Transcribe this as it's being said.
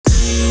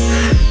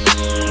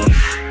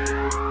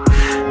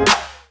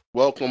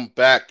Welcome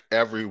back,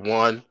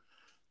 everyone.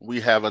 We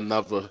have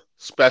another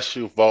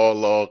special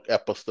Vlog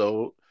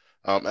episode,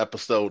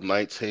 episode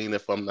 19,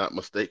 if I'm not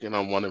mistaken.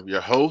 I'm one of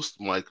your hosts,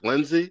 Mike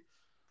Lindsay.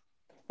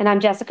 And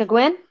I'm Jessica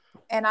Gwynn.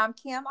 And I'm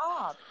Kim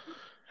Ogg.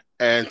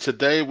 And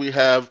today we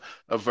have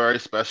a very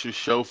special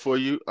show for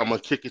you. I'm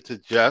going to kick it to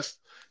Jess,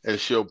 and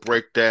she'll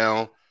break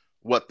down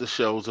what the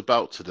show's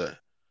about today.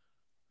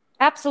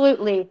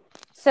 Absolutely.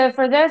 So,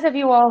 for those of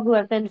you all who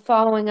have been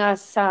following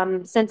us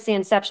since the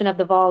inception of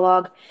the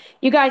Volog,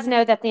 you guys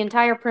know that the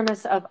entire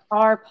premise of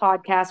our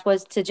podcast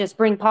was to just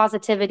bring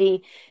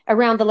positivity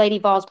around the Lady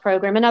Vols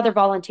program and other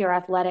volunteer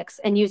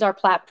athletics and use our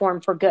platform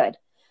for good.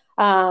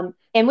 And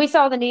we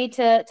saw the need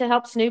to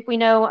help Snoop. We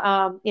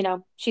know,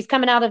 she's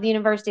coming out of the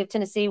University of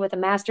Tennessee with a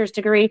master's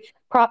degree.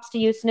 Props to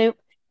you, Snoop.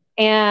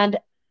 And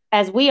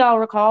as we all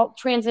recall,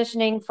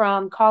 transitioning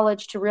from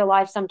college to real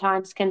life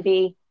sometimes can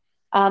be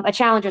a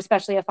challenge,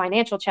 especially a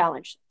financial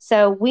challenge.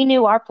 So we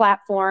knew our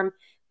platform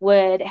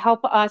would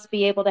help us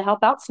be able to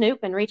help out Snoop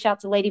and reach out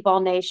to Lady Vol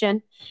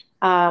Nation.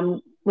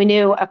 We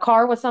knew a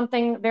car was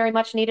something very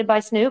much needed by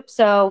Snoop.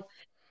 So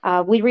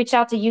we reached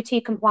out to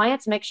UT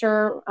Compliance, make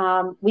sure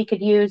we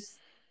could use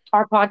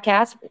our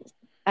podcast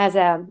as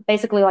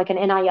basically like an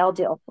NIL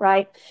deal,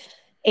 right?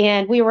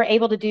 And we were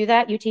able to do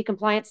that. UT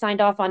Compliance signed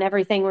off on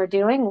everything we're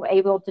doing. We're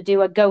able to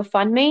do a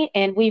GoFundMe,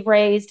 and we've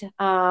raised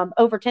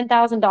over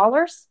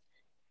 $10,000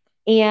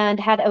 and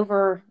had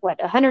over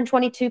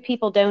 122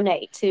 people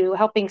donate to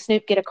helping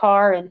Snoop get a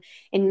car and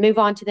move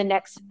on to the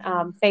next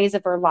phase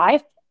of her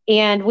life.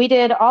 And we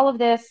did all of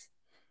this.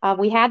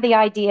 We had the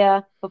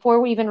idea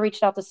before we even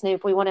reached out to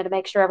Snoop. We wanted to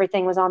make sure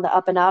everything was on the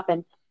up and up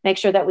and make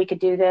sure that we could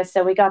do this.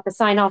 So we got the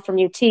sign off from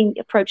UT,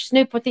 approached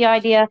Snoop with the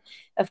idea.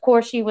 Of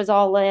course, she was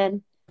all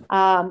in.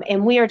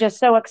 And we are just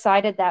so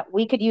excited that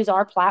we could use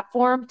our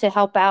platform to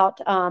help out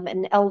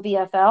an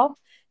LVFL.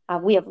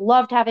 We have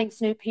loved having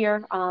Snoop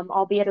here,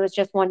 albeit it was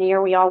just 1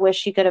 year. We all wish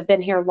she could have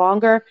been here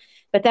longer.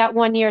 But that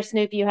 1 year,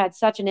 Snoop, you had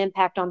such an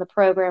impact on the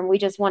program. We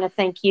just want to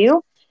thank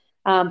you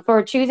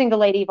for choosing the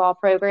Lady Vol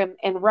program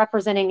and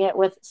representing it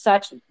with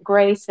such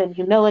grace and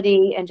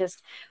humility and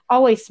just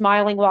always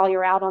smiling while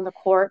you're out on the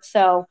court.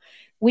 So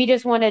we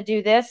just want to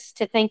do this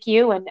to thank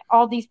you and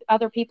all these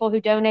other people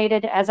who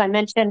donated. As I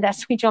mentioned,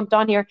 as we jumped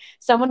on here,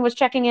 someone was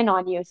checking in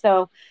on you.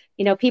 So,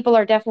 people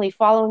are definitely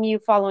following you,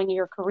 following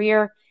your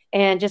career,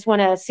 and just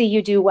want to see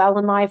you do well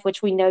in life,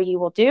 which we know you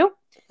will do.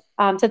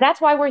 So that's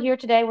why we're here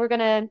today. We're going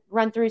to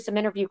run through some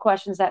interview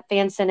questions that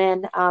fans sent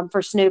in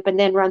for Snoop and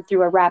then run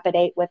through a rapid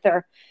 8 with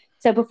her.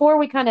 So before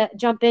we kind of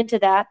jump into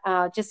that,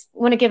 just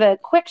want to give a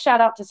quick shout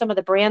out to some of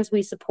the brands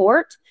we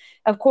support.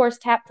 Of course,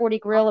 Tap 40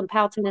 Grill in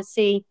Powell,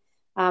 Tennessee,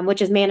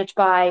 which is managed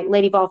by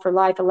Lady Vol for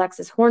Life,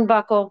 Alexis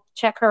Hornbuckle.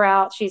 Check her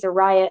out. She's a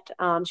riot.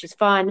 She's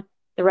fun.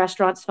 The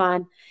restaurant's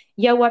fun.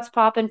 Yo, What's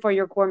Poppin' for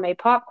your gourmet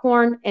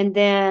popcorn. And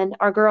then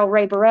our girl,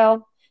 Ray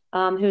Burrell,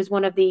 who's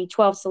one of the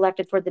 12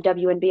 selected for the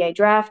WNBA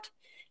draft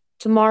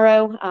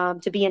tomorrow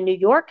to be in New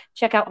York.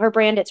 Check out her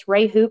brand. It's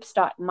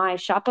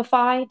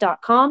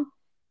rayhoops.myshopify.com.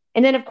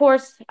 And then, of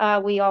course,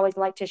 we always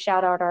like to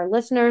shout out our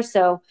listeners.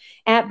 So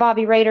at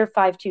Bobby Raider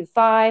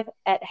 525,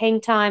 at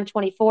Hangtime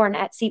 24, and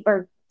at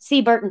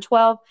Seaburton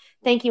 12.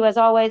 Thank you, as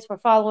always, for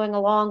following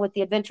along with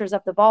the adventures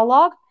of the Ball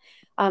Log.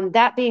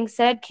 That being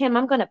said, Kim,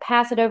 I'm going to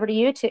pass it over to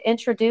you to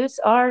introduce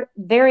our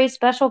very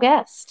special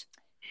guest.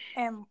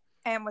 And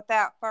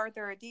without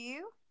further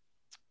ado,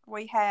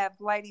 we have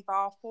Lady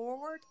Vol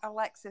forward,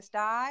 Alexis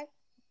Dye,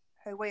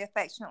 who we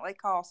affectionately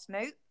call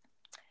Snoop.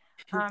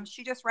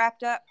 She just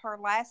wrapped up her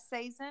last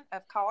season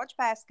of college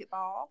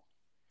basketball.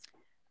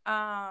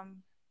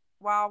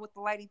 While with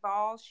the Lady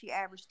Vols, she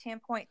averaged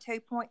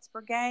 10.2 points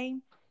per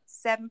game,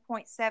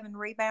 7.7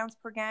 rebounds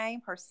per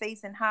game. Her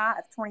season high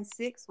of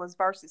 26 was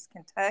versus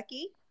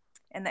Kentucky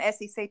in the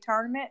SEC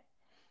tournament,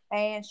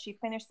 and she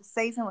finished the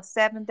season with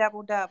 7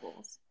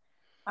 double-doubles.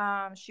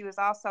 She was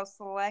also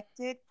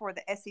selected for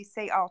the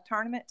SEC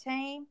All-Tournament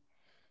team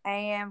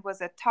and was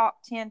a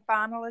top 10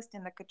 finalist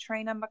in the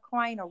Katrina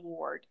McClain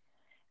Award.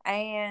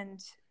 And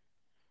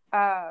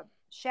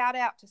shout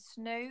out to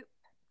Snoop.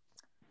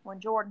 When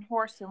Jordan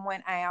Horson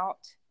went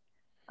out,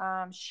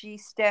 she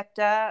stepped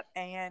up,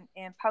 and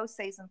in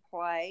postseason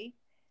play,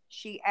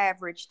 she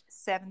averaged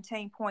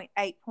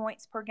 17.8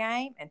 points per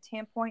game and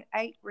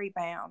 10.8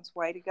 rebounds.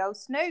 Way to go,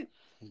 Snoop.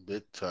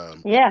 Big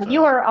time. Yeah, Big you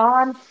time. are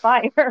on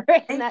fire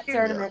in that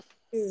tournament.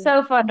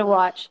 So fun to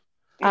watch.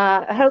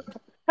 I hope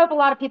a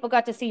lot of people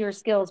got to see your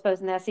skills both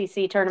in the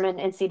SEC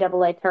tournament and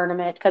NCAA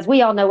tournament, because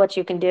we all know what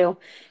you can do,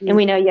 and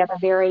we know you have a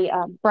very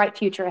bright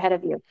future ahead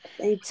of you.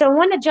 So I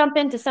want to jump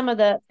into some of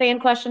the fan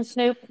questions,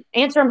 Snoop.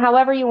 Answer them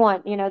however you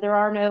want. There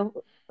are no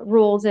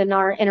rules in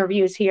our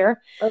interviews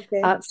here.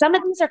 Okay. Some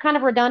of these are kind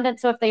of redundant,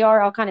 so if they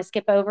are, I'll kind of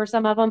skip over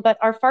some of them. But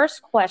our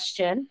first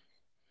question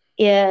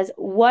is,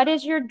 what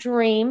is your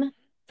dream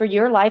for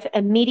your life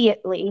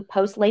immediately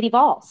post Lady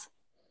Vols?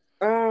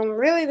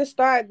 Really to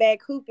start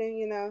back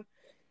hooping,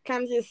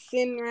 kind of just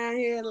sitting around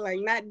here, like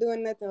not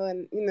doing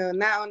nothing,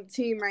 not on the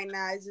team right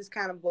now. It's just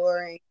kind of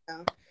boring.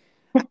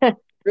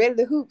 ready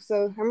to hoop.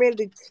 So I'm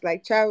ready to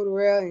like travel the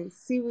world and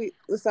see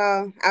what's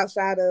all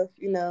outside of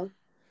the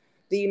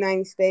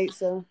United States.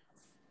 So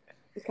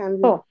it's kind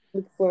of Cool.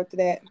 looking forward to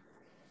that.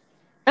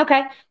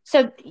 Okay.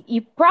 So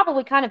you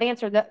probably kind of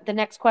answered the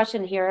next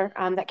question here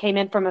that came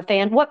in from a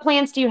fan. What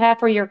plans do you have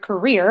for your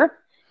career?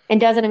 And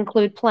does it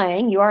include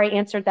playing? You already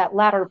answered that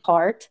latter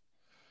part.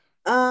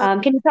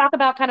 Can you talk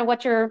about kind of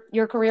what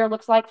your career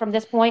looks like from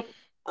this point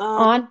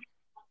on?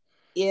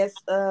 Yes.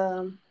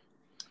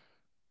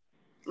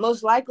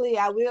 Most likely,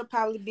 I will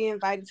probably be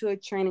invited to a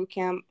training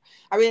camp.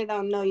 I really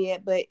don't know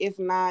yet, but if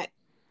not,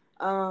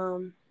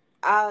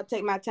 I'll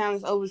take my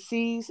talents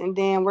overseas and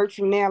then work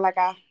from there like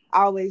I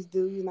always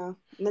do.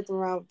 Nothing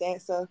wrong with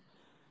that. So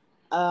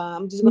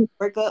I'm just gonna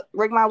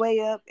work my way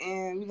up,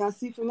 and we're gonna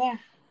see from there.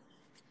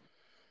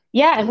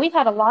 Yeah, and we've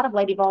had a lot of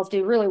Lady Vols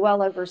do really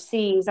well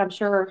overseas. I'm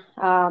sure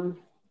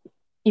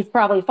you've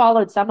probably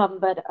followed some of them,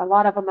 but a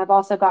lot of them have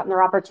also gotten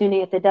their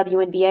opportunity at the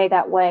WNBA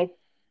that way.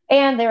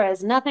 And there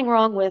is nothing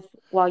wrong with,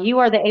 while you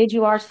are the age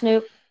you are,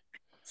 Snoop,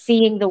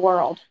 seeing the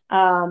world.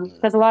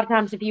 Because a lot of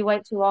times if you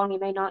wait too long, you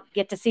may not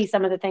get to see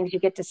some of the things you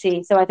get to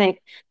see. So I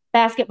think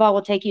basketball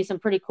will take you some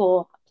pretty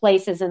cool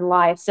places in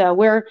life. So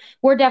we're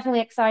definitely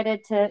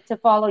excited to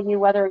follow you,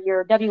 whether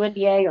you're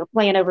WNBA or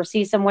playing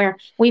overseas somewhere.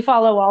 We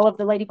follow all of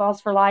the Lady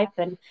Vols for life,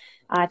 and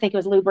I think it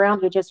was Lou Brown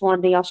who just won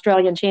the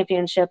Australian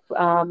Championship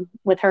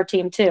with her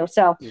team too.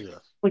 So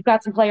we've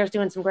got some players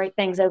doing some great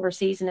things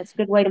overseas, and it's a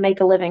good way to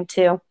make a living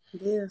too.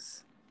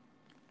 Yes.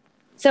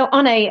 So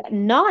on a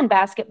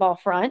non-basketball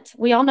front,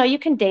 we all know you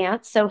can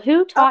dance. So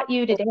who taught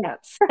you to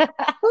dance? Who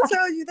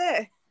told you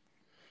that?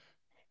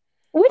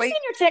 We've seen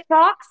your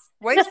TikToks.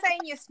 We've seen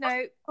you,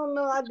 Snoop. Oh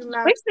no, I do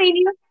not. We've seen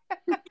you.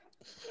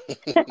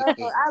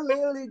 I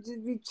literally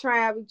just be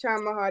trying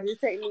my hardest.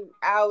 It takes me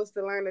hours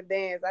to learn to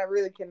dance. I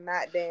really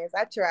cannot dance.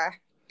 I try.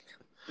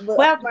 But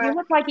well, you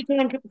look like you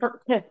can.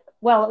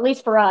 Well, at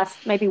least for us,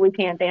 maybe we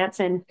can dance,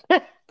 and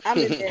that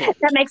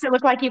makes it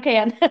look like you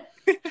can.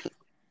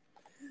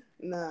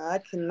 No, I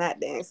cannot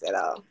dance at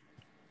all.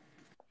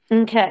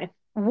 Okay.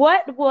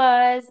 What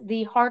was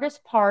the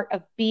hardest part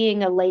of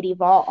being a Lady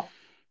Vol?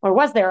 Or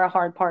was there a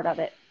hard part of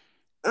it?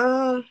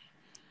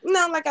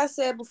 Like I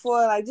said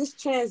before, like just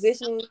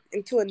transitioning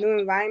into a new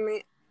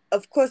environment.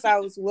 Of course, I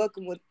was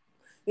welcome with,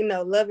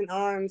 loving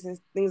arms and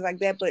things like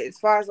that. But as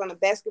far as on the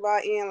basketball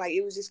end, like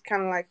it was just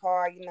kind of like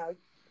hard,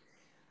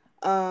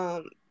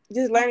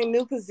 just learning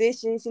new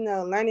positions,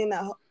 learning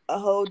a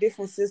whole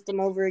different system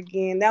over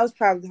again. That was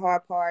probably the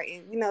hard part,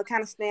 and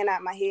kind of staying out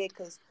of my head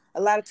because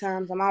a lot of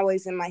times I'm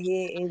always in my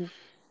head and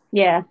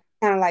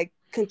kind of like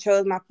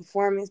controls my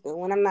performance. But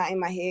when I'm not in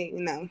my head,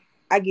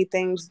 I get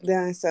things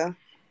done. So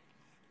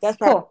that's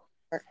probably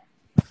cool.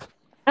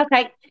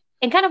 Okay,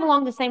 and kind of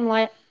along the same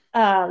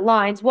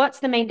lines, what's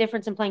the main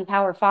difference in playing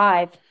Power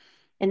 5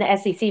 in the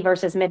SEC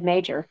versus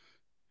mid-major?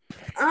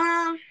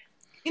 I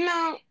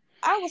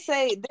would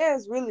say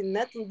there's really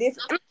nothing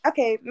different.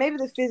 Okay, maybe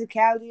the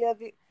physicality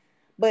of it,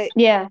 but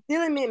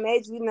still in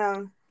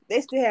mid-major,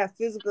 they still have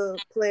physical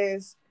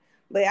players.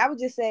 But I would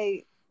just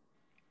say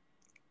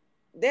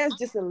there's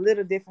just a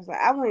little difference. Like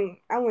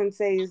I wouldn't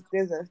say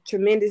there's a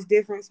tremendous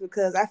difference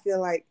because I feel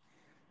like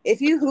if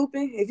you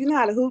know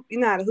how to hoop, you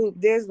know how to hoop.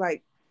 There's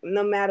like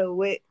no matter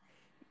what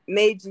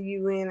major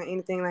you in or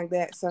anything like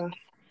that. So.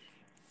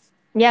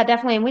 Yeah,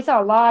 definitely. And we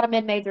saw a lot of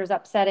mid-majors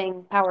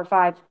upsetting Power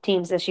 5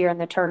 teams this year in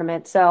the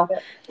tournament. So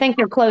I think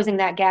they're closing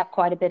that gap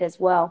quite a bit as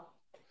well.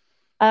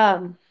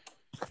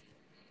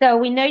 So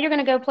we know you're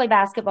going to go play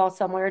basketball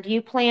somewhere. Do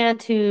you plan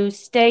to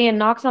stay in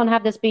Knoxville and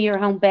have this be your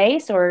home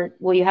base, or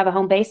will you have a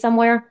home base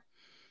somewhere?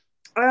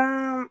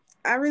 I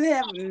really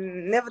have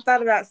never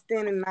thought about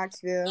staying in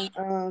Knoxville.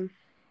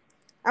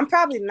 I'm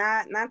probably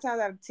not. 9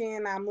 times out of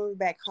 10, I'll move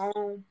back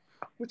home,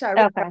 which I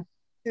really want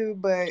to,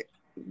 but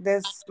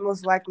that's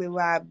most likely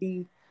where I'll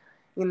be,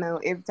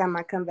 every time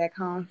I come back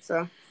home.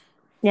 So.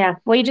 Yeah.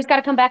 Well, you just got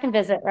to come back and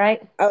visit,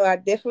 right? Oh, I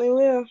definitely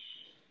will.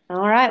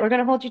 All right. We're going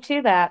to hold you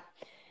to that.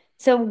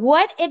 So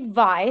what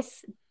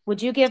advice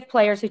would you give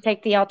players who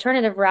take the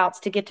alternative routes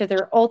to get to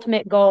their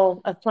ultimate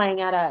goal of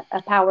playing at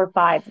a Power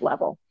 5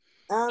 level?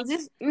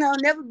 Just,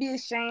 never be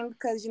ashamed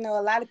because, a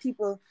lot of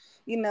people,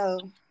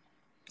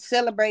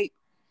 celebrate,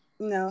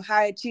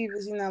 high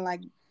achievers,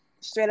 like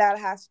straight out of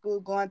high school,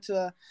 going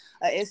to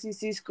a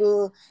SEC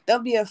school.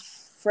 Don't be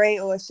afraid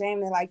or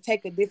ashamed to, like,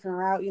 take a different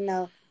route,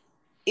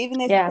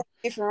 Even if you take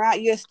a different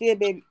route,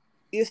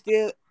 you'll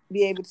still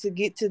be able to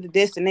get to the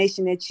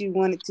destination that you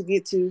wanted to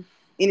get to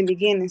in the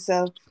beginning.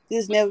 So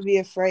just never be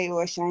afraid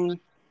or ashamed.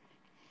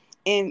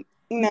 And,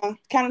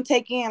 kind of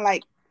take in,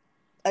 like,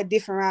 a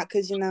different route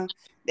because,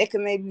 that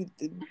could maybe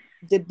be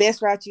the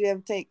best route you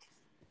ever take.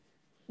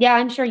 Yeah,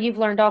 I'm sure you've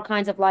learned all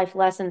kinds of life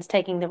lessons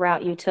taking the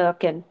route you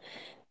took. And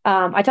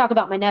I talk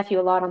about my nephew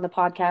a lot on the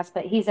podcast,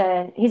 but he's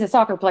a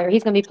soccer player.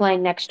 He's going to be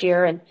playing next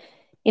year. And,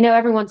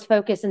 everyone's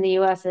focus in the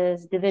U.S.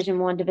 is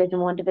Division I, Division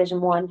I,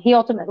 Division I. He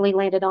ultimately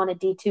landed on a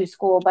D2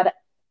 school, but,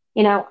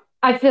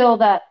 I feel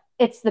that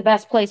it's the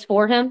best place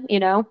for him,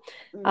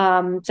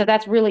 So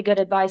that's really good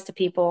advice to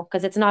people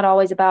because it's not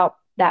always about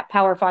that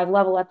Power 5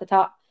 level at the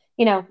top.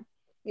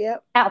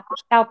 Yep.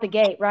 out the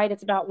gate, right?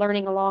 It's about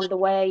learning along the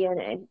way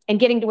and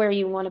getting to where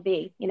you want to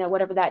be,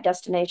 whatever that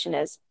destination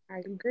is. I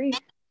agree.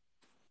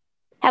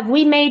 Have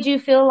we made you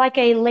feel like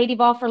a Lady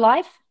Vol for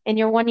life in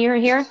your 1 year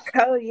here?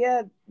 Oh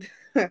yeah.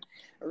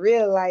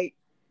 Real, like,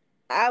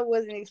 I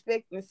wasn't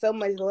expecting so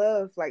much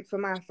love like for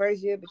my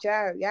first year, but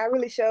y'all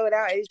really showed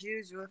out as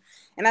usual.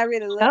 And I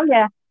really love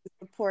yeah, the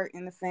support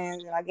and the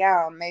fans. Like, y'all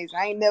are amazing.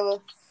 I ain't never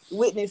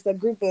witnessed a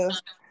group of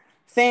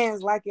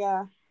fans like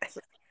y'all.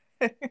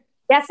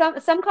 Yeah,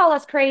 some call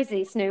us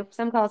crazy, Snoop.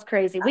 Some call us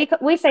crazy.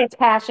 We say it's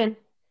passion.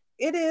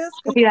 It is.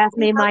 If you ask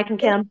me, Mike and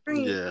Kim.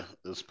 Yeah,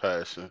 it's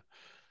passion.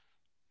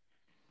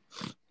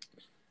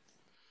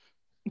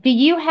 Do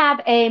you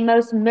have a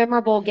most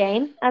memorable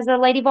game as a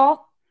Lady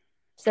Vol?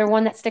 Is there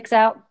one that sticks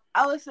out?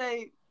 I would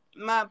say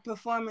my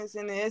performance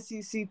in the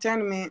SEC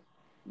tournament.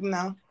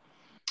 Oh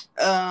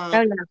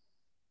yeah.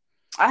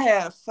 I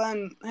had a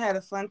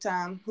fun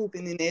time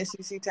hooping in the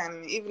SEC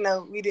tournament, even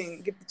though we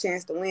didn't get the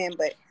chance to win.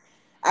 But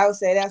I would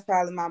say that's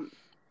probably my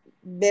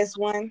best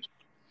one.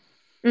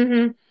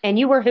 Mm-hmm. And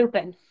you were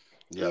hooping.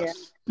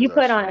 Yes. You Yes,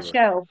 put on a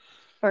show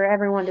for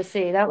everyone to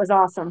see. That was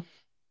awesome.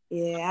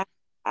 Yeah,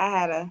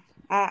 I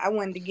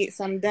wanted to get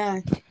something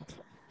done.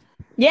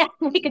 Yeah,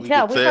 we could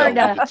tell. We could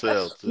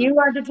tell too. You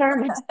are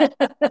determined.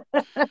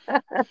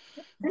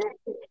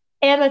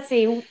 And let's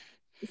see.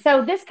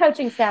 So this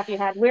coaching staff you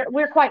had,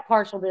 we're quite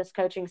partial to this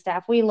coaching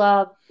staff. We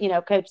love,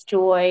 Coach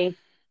Joy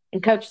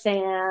and Coach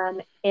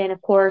Sam, and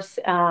of course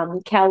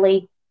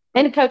Kelly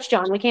and Coach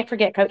John. We can't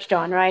forget Coach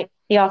John, right?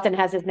 He often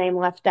has his name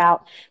left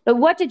out. But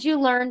what did you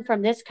learn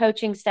from this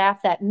coaching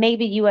staff that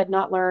maybe you had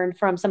not learned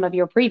from some of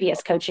your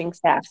previous coaching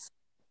staffs?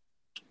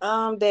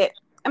 They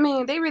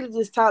really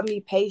just taught me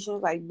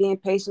patience, like being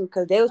patient,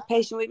 because they was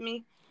patient with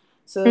me.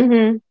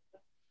 So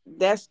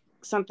that's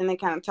something they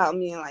kind of taught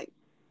me, and like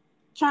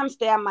trying to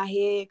stay out of my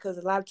head, because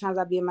a lot of times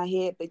I be in my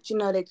head. But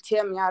they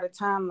tell me all the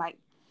time, like,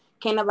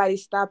 can't nobody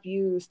stop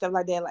you, stuff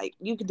like that. Like,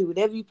 you can do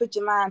whatever you put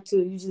your mind to.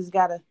 You just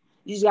gotta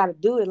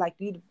do it. Like,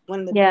 you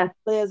one of the best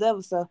players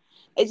ever. So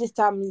it just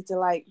taught me to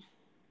like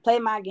play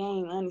my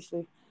game,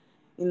 honestly.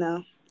 Even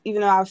though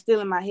I was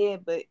still in my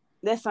head, but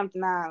that's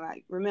something I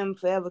like remember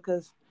forever,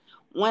 because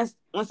once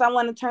I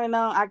want to turn it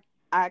on,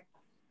 I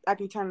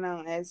can turn it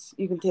on, as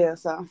you can tell.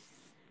 So.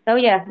 Oh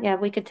yeah,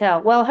 we could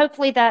tell. Well,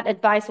 hopefully that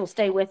advice will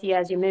stay with you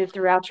as you move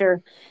throughout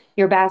your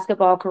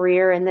basketball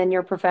career and then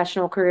your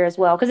professional career as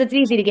well, because it's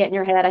easy to get in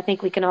your head. I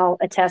think we can all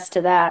attest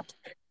to that.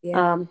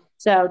 Yeah.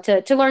 So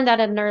to learn that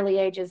at an early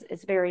age is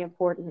very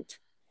important.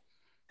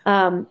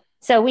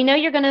 So we know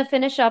you're going to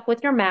finish up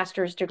with your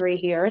master's degree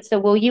here. So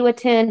will you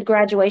attend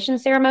graduation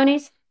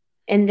ceremonies?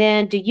 And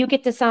then do you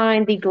get to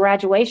sign the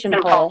graduation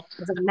poll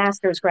as a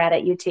master's grad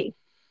at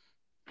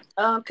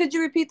UT? Could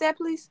you repeat that,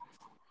 please?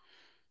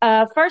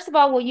 First of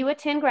all, will you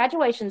attend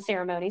graduation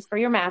ceremonies for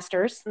your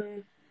master's?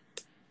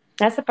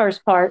 That's the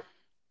first part.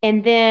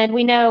 And then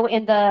we know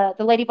in the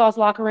Lady Vols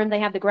locker room, they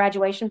have the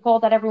graduation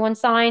poll that everyone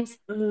signs.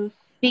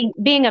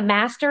 Being a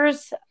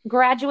master's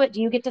graduate,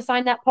 do you get to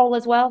sign that poll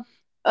as well?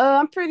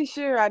 I'm pretty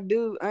sure I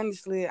do,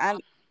 honestly. I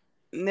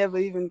never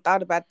even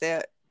thought about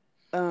that,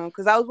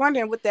 because I was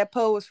wondering what that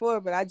poll was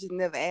for, but I just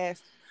never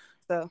asked.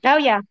 So. Oh,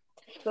 yeah.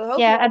 So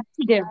yeah,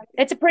 you do.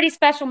 It's a pretty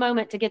special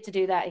moment to get to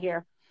do that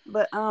here.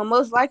 But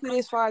most likely,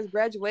 as far as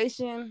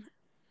graduation,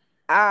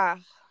 I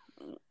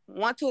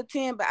want to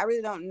attend, but I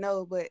really don't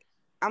know. But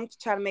I'm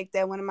trying to make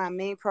that one of my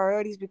main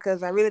priorities,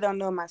 because I really don't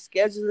know what my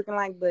schedule's looking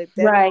like. But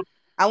right.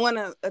 I want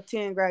to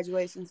attend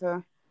graduation,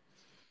 so.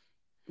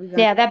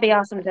 Yeah, that'd be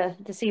awesome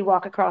to see you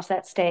walk across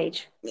that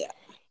stage. Yeah.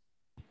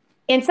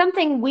 And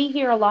something we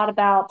hear a lot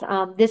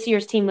about this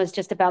year's team was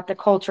just about the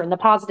culture and the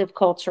positive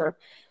culture.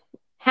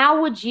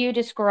 How would you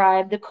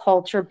describe the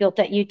culture built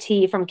at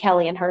UT from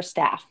Kelly and her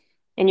staff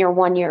in your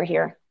 1 year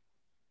here?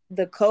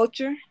 The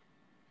culture?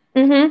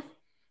 Mm-hmm.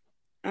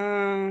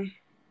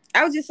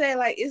 I would just say,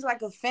 like, it's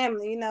like a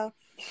family, A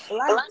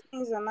lot of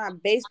things are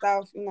not based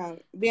off,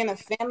 being a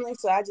family.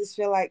 So I just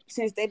feel like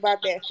since they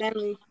brought that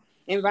family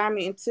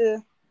environment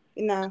into,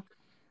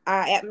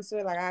 our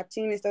atmosphere, like our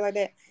team and stuff like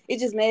that, it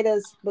just made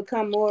us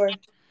become more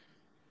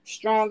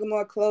stronger,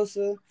 more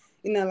closer.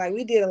 Like,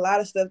 we did a lot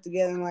of stuff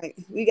together, and like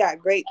we got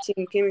great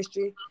team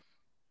chemistry.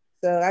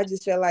 So I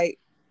just feel like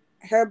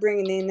her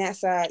bringing in that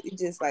side, it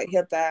just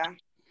helped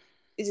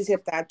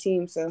our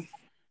team. So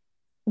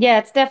yeah,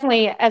 it's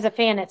definitely, as a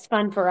fan, it's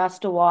fun for us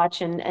to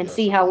watch and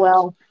see how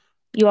well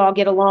you all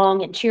get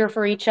along and cheer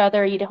for each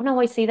other. You don't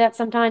always see that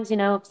sometimes,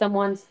 if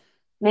someone's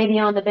maybe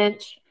on the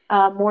bench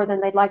more than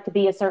they'd like to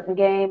be a certain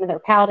game and they're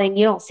pouting.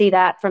 You don't see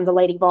that from the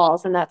Lady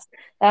Vols, and that's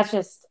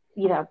just,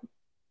 it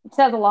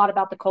says a lot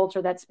about the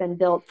culture that's been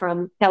built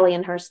from Kelly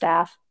and her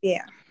staff.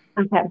 Yeah.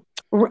 Okay.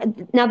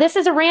 Now, this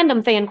is a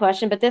random fan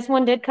question, but this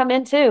one did come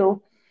in too.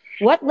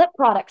 What lip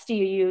products do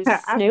you use,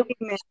 Snoop?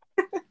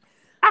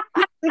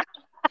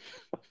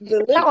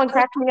 That one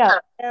cracked me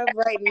up. I have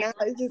right now,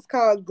 it's just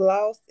called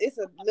Gloss. It's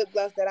a lip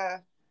gloss that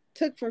I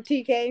took from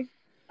TK.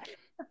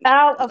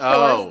 Oh, of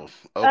course.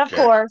 Okay. Of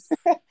course.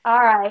 All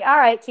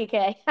right,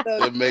 TK.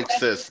 So it makes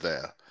sense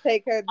now.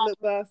 Take her lip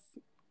gloss.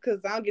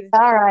 because I don't get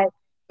a All right.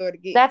 chance to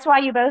get. That's why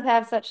you both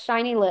have such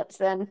shiny lips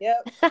then.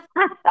 Yep.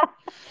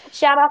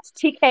 Shout out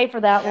to TK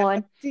for that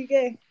one.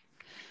 TK.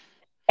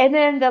 And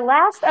then the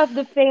last of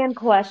the fan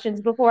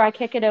questions before I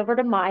kick it over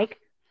to Mike.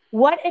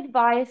 What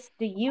advice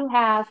do you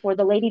have for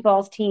the Lady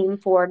Vols team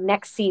for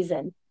next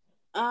season?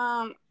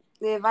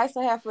 The advice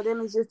I have for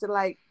them is just to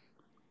like,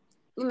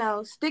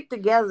 stick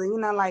together.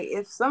 Like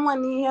if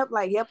someone need help,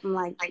 like help them.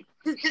 Like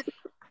just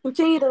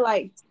continue to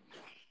like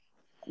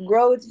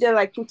grow with each other.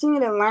 Like continue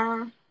to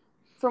learn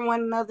from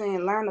one another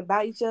and learn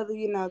about each other.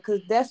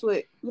 Because that's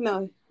what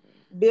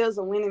builds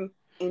a winning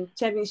and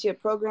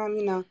championship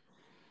program.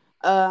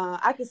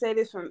 I can say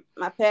this from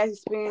my past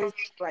experience.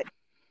 Like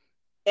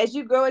as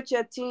you grow with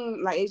your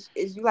team, like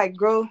as you like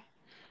grow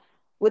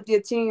with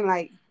your team,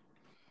 like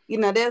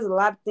there's a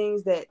lot of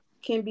things that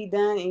can be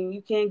done and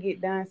you can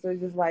get done. So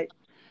it's just like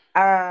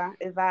I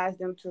advise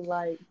them to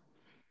like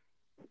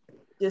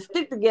just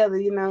stick together,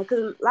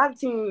 because a lot of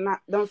teams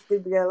don't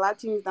stick together. A lot of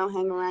teams don't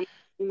hang around.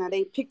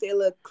 They pick their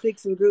little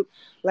cliques and group.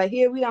 Like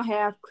here, we don't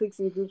have cliques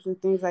and groups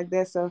and things like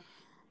that. So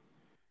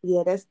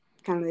yeah, that's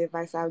kind of the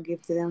advice I would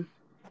give to them.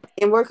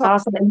 And work hard.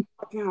 Awesome.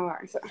 Working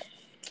hard. So.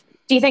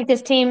 Do you think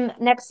this team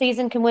next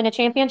season can win a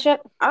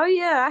championship? Oh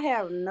yeah, I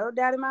have no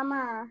doubt in my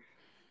mind.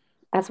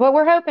 That's what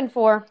we're hoping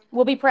for.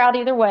 We'll be proud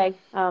either way,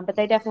 but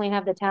they definitely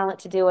have the talent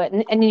to do it.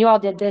 And you all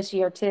did this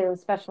year too,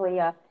 especially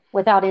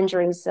without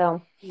injuries.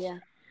 So yeah,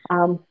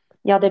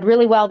 y'all did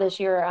really well this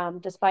year,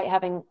 despite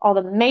having all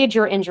the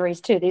major injuries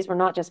too. These were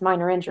not just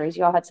minor injuries.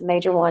 You all had some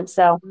major ones.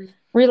 So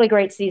really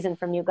great season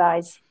from you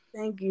guys.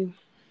 Thank you.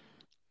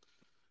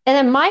 And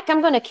then Mike,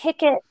 I'm going to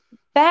kick it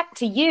back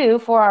to you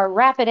for our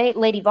Rapid 8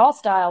 Lady Vol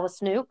style with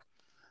Snoop.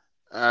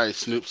 All right,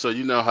 Snoop. So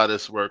you know how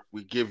this works.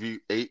 We give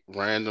you 8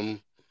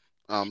 random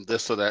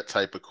this or that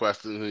type of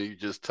questions, and you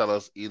just tell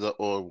us either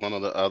or one or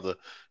the other.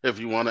 If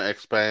you want to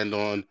expand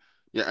on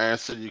your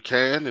answer, you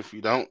can. If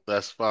you don't,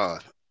 that's fine.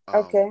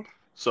 Okay.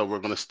 So we're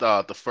going to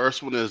start. The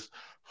first one is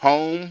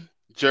home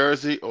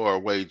jersey or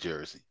away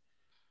jersey?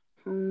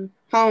 Home.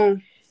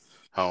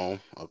 Home.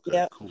 Okay,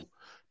 Yep. cool.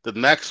 The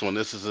next one,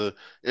 this is a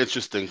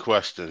interesting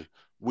question.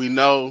 We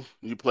know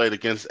you played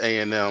against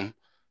A&M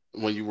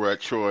when you were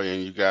at Troy,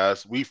 and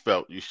we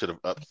felt you should have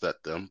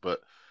upset them,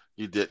 but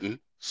you didn't.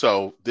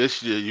 So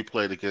this year you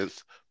played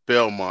against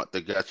Belmont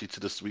that got you to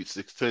the Sweet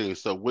 16.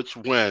 So which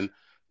one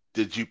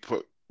did you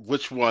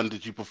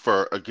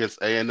prefer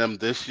against A&M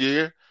this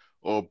year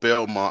or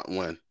Belmont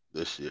win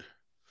this year?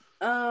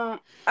 I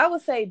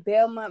would say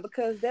Belmont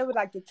because they were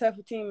like the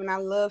tougher team, and I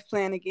love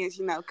playing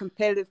against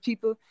competitive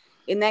people,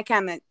 and that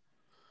kind of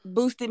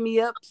boosted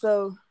me up.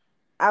 So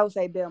I would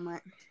say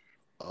Belmont.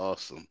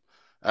 Awesome.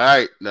 All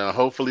right, now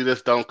hopefully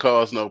this don't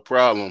cause no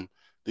problem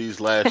these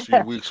last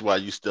few weeks while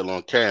you still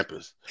on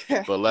campus.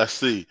 But let's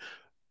see.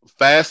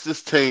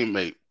 Fastest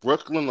teammate,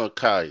 Brooklyn or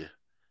Kaya?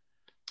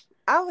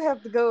 I would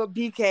have to go with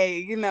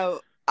BK.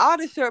 All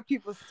the short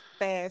people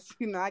fast.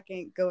 I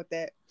can't go with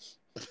that.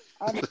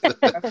 All the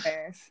short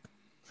fast.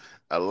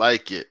 I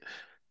like it.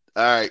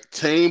 All right,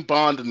 team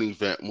bonding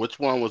event. Which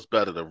one was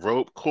better, the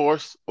rope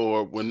course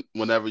or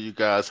whenever you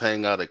guys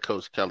hang out at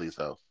Coach Kelly's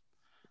house?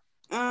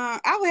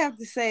 I would have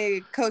to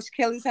say Coach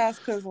Kelly's house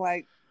because,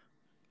 like,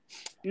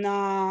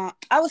 nah,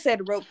 I would say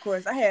the rope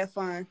course. I had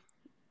fun.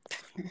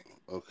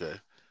 Okay,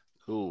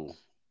 cool.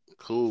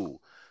 All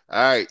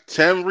right,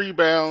 10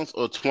 rebounds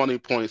or 20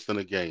 points in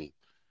a game?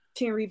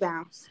 10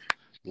 rebounds.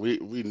 We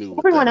knew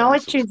what Everyone that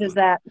always answer chooses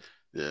that.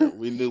 Yeah,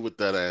 we knew what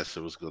that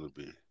answer was going to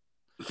be.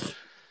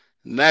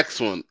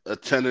 Next one,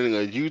 attending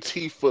a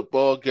UT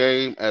football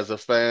game as a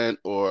fan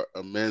or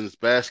a men's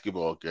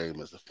basketball game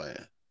as a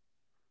fan?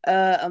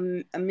 A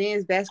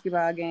men's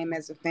basketball game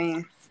as a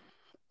fan.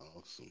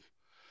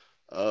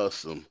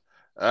 Awesome.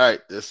 All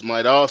right, this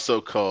might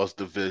also cause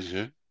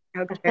division.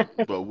 Okay.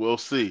 But we'll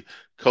see.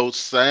 Coach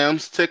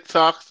Sam's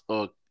TikToks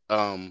or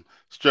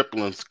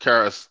Striplin's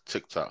Kara's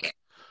TikTok?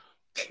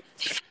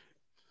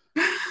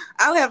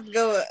 I'll have to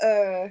go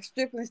with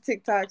Strickland's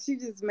TikTok. She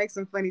just makes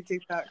some funny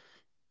TikTok.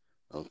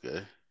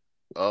 Okay.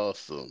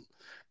 Awesome.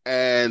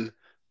 And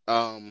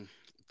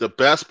the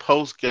best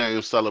post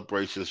game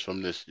celebrations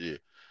from this year.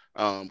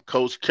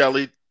 Coach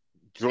Kelly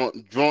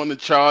drawing the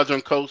charge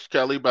on Coach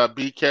Kelly by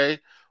BK,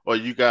 or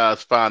you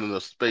guys finding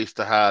a space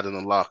to hide in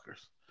the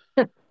lockers?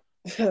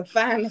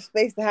 Find a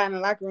space to hide in the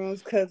locker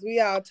rooms because we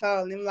all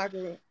tall and them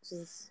locker rooms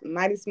is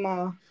mighty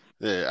small.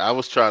 Yeah, I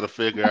was trying to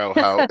figure out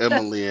how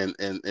Emily and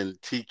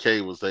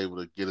TK was able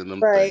to get in them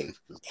things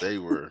because they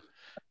were.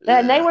 Yeah.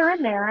 And they were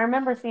in there. I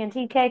remember seeing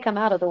TK come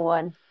out of the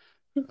one.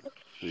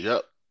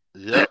 Yep.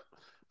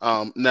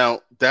 Now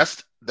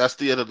that's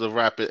the end of the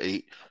Rapid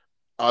 8.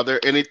 Are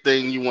there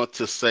anything you want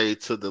to say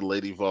to the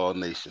Lady Vol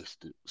Nation,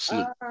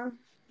 Snoop?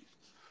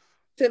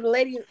 To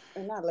the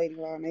not Lady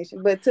Vol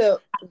Nation, but to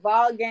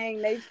Vol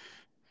Gang Nation,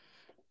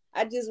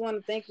 I just want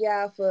to thank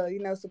y'all for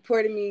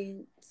supporting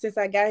me since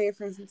I got here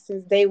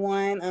since day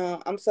one.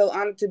 I'm so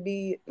honored to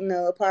be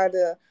a part of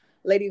the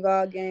Lady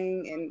Vol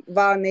Gang and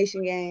Vol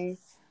Nation Gang,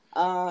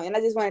 and I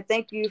just want to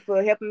thank you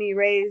for helping me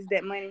raise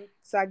that money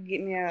so I can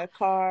get me a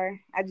car.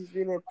 I just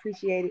really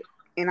appreciate it.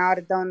 and all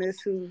the donors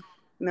who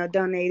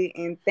donated.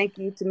 And thank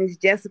you to Miss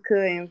Jessica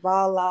and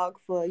Vollog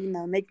for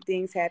making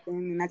things happen.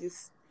 And I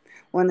just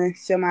want to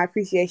show my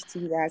appreciation to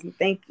you guys and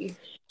thank you.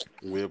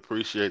 We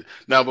appreciate it.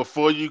 Now,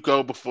 before you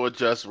go, before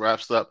Jess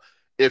wraps up,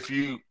 if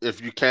you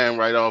can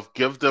right off,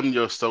 give them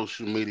your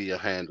social media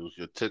handles,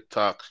 your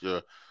TikToks,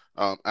 your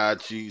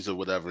IGs or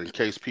whatever, in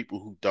case people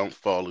who don't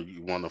follow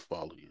you want to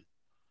follow you.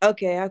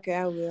 Okay,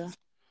 I will.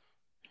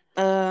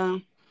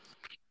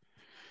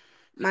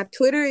 My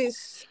Twitter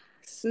is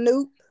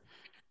Snoop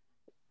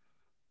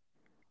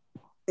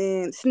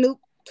and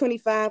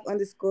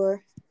Snoop25_.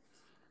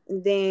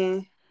 And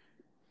then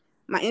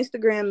my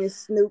Instagram is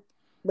Snoop,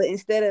 but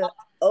instead of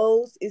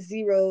O's, it's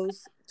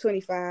zeros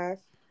 25.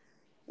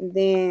 And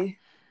then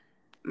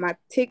my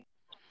TikTok.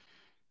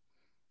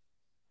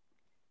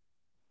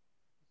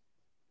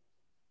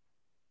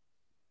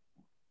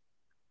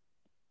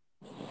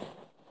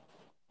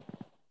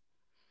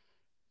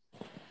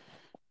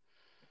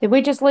 Did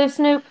we just lose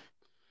Snoop?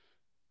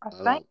 I I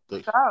think don't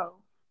think so.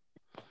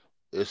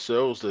 it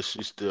shows that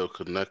she's still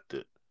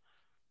connected.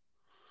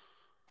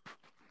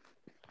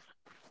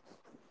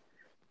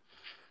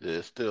 Yeah,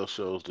 it still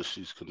shows that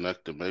she's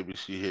connected. Maybe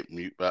she hit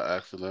mute by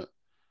accident,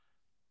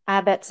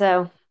 I bet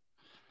so.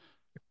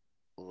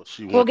 or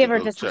she We'll went to give her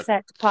go just a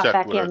sec to pop check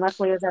back with her. in.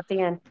 Luckily, it was at the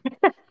end.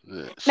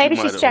 Yeah, she Maybe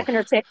might she's have. checking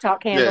her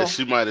TikTok Yeah, handle.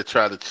 she might have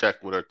tried to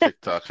check what her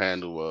TikTok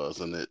handle was,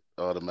 and it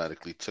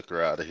automatically took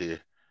her out of here,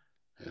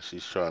 and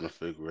she's trying to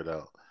figure it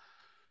out.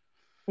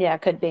 Yeah,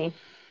 could be.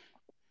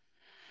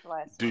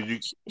 Bless Do her. you?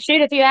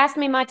 Shoot, if you asked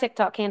me my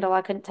TikTok handle,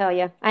 I couldn't tell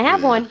you. I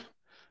have Yeah, one.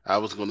 I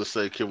was gonna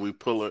say, can we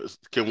pull her?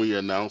 Can we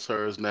announce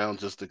hers now,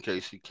 just in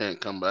case she can't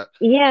come back?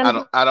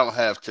 Yeah. I don't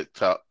have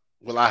TikTok.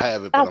 Well, I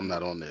have it, but Oh, I'm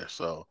not on there,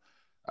 so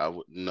I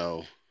wouldn't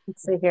know.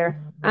 let's see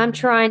here. I'm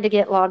trying to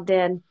get logged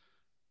in.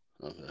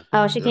 Okay.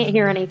 Oh, she can't If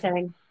hear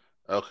anything.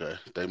 okay,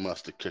 they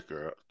must have kicked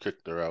her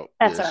out.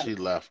 That's Yeah, all right. she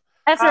left.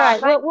 That's all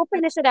right. Thank We'll you.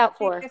 finish it out She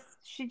for her.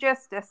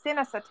 just sent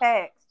us a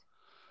text.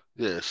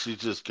 Yeah, she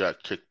just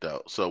got kicked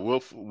out. So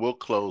we'll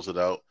close it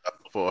out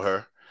for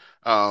her.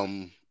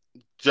 Um,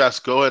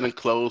 just go ahead and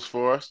close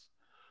for us.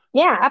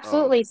 Yeah,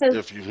 absolutely.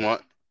 If you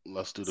want,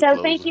 let's do the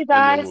So thank closing, you and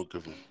then guys. we'll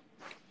give them.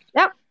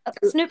 Yep.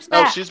 Snoop's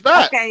Oh, back. she's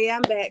back. Okay,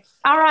 I'm back.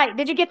 All right.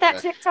 Did you get that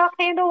Okay. TikTok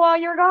handle while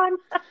you're gone?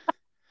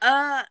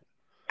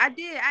 I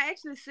did. I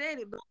actually said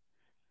it, but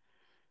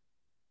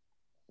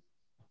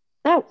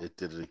No, It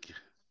did it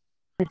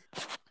again.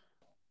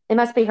 it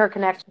must be her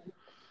connection.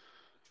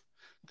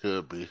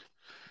 Could be.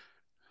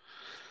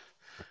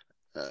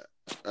 Uh,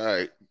 all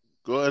right.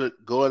 Go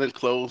ahead and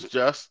close,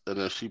 Jess, and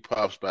if she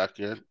pops back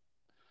in,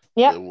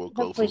 Yep. then we'll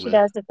go Hopefully from she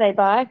there. does to say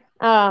bye.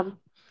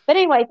 But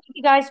anyway, thank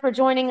you guys for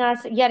joining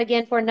us yet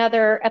again for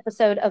another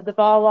episode of the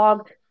Ball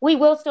Log. We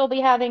will still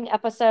be having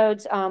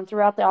episodes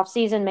throughout the off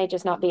season, may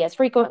just not be as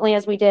frequently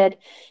as we did.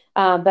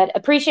 But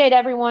appreciate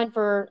everyone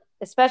for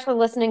especially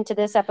listening to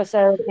this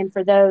episode and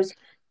for those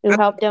who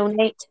helped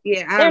donate.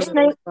 yeah, I There's don't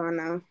know Snoop. what's going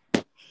on.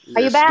 Are Yeah,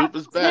 you back? Snoop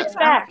is Snoop's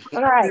back. back.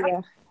 All right.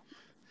 Yeah.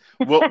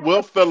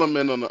 We'll fill them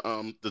in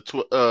on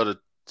the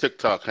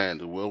TikTok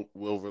handle.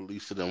 We'll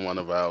release it in one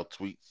of our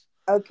tweets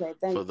Okay,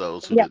 thank for you.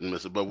 those who Yeah. didn't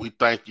miss it. But we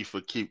thank you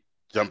for keep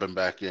jumping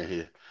back in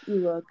here.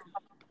 You're welcome.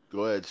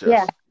 Go ahead, Jess.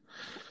 Yeah.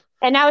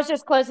 And I was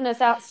just closing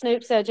us out,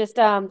 Snoop. So just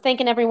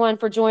thanking everyone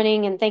for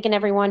joining and thanking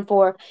everyone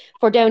for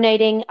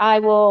donating. I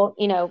will,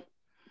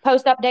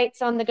 post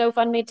updates on the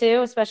GoFundMe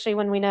too, especially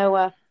when we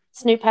know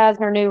Snoop has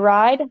her new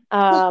ride.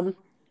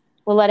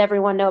 We'll let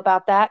everyone know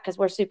about that because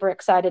we're super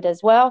excited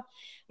as well.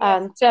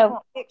 Yes, I So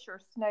want a picture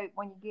of Snoop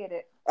when you get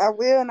it. I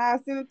will, and I'll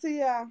send it to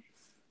y'all.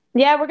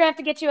 yeah, we're gonna have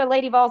to get you a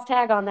Lady Vols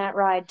tag on that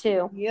ride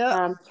too.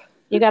 Yep.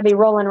 You gotta be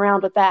rolling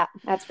around with that.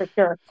 That's for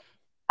sure.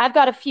 I've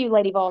got a few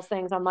Lady Vols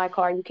things on my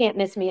car. You can't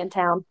miss me in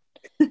town.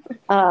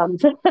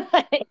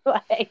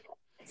 Anyway,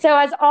 so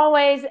as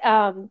always,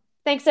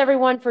 thanks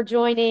everyone for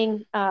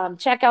joining.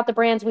 Check out the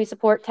brands we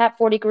support: Tap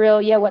 40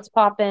 Grill, Yeah, What's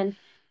Poppin',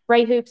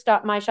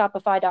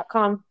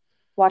 RayHoops.myshopify.com.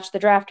 Watch the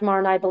draft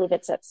tomorrow night. I believe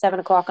it's at 7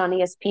 o'clock on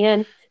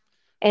ESPN.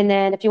 And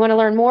then if you want to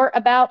learn more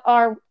about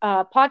our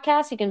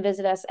podcast, you can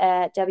visit us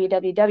at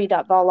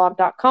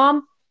www.vollog.com.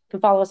 You can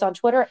follow us on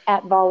Twitter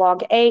at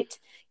Vollog8.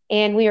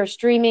 And we are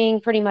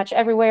streaming pretty much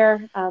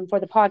everywhere for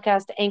the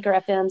podcast: Anchor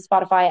FM,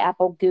 Spotify,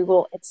 Apple,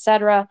 Google,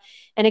 etc.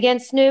 And again,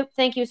 Snoop,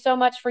 thank you so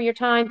much for your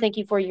time. Thank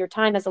you for your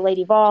time as a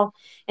Lady Vol.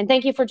 And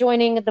thank you for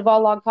joining the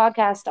Vol Log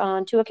podcast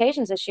on 2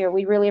 occasions this year.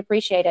 We really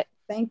appreciate it.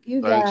 Thank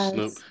you, Thanks, guys.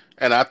 Snoop.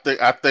 And I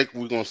think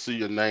we're gonna see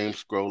your name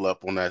scroll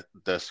up on that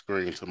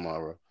screen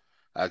tomorrow.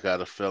 I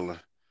got a feeling.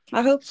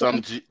 I hope so.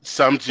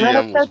 Some I hope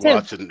GM was so too.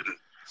 watching.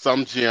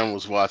 Some GM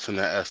was watching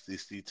the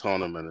SDC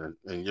tournament,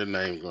 and your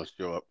name gonna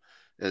show up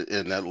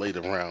in that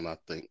later round. I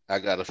think. I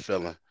got a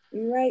feeling.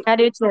 You're right. I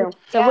do too.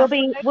 So Yeah.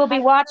 we'll be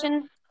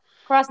watching,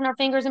 crossing our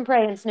fingers and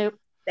praying, Snoop.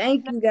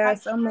 Thank you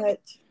guys so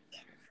much.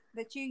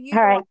 That you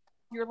All right. utilize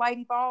your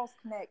Lady Balls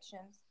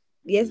connections.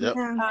 Yes, Yep.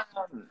 ma'am.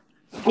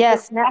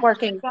 Yes, With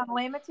networking. Athletes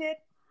Unlimited.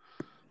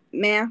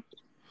 Ma'am.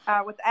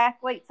 With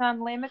Athletes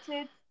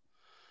Unlimited.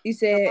 You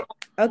said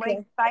okay.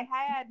 Links they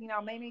had,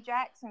 Mimi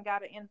Jackson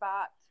got an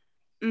invite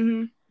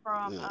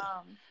from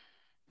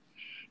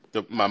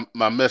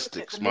my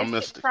Mystics, the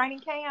Mystics training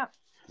camp.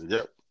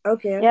 Yep.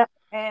 Okay. Yep.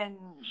 And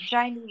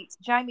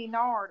Jamie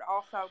Nard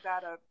also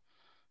got a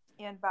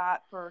invite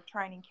for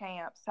training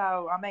camp.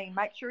 So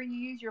make sure you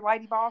use your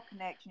Lady Ball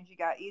connections. You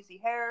got Izzy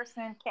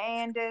Harrison,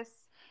 Candace,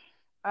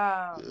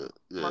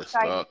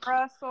 Mercedes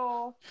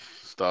Russell,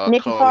 Nikki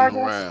calling Fargas.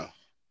 around.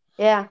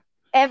 Yeah,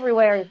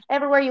 everywhere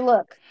you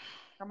look.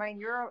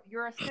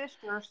 You're a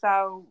sister,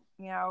 so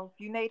if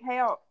you need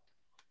help.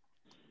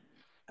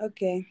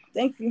 Okay,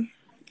 thank you.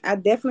 I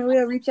definitely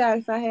will reach out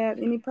if I have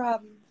any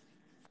problems.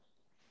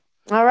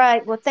 All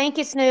right. Well, thank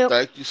you, Snoop.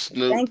 Thank you,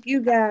 Snoop. Thank you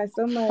guys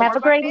so much. Have a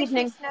great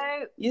evening.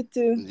 Snoop. You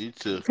too. You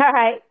too. All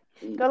right.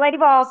 Go Lady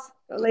Balls.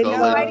 Go Lady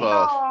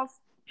Balls.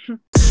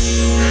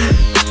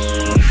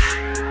 Balls.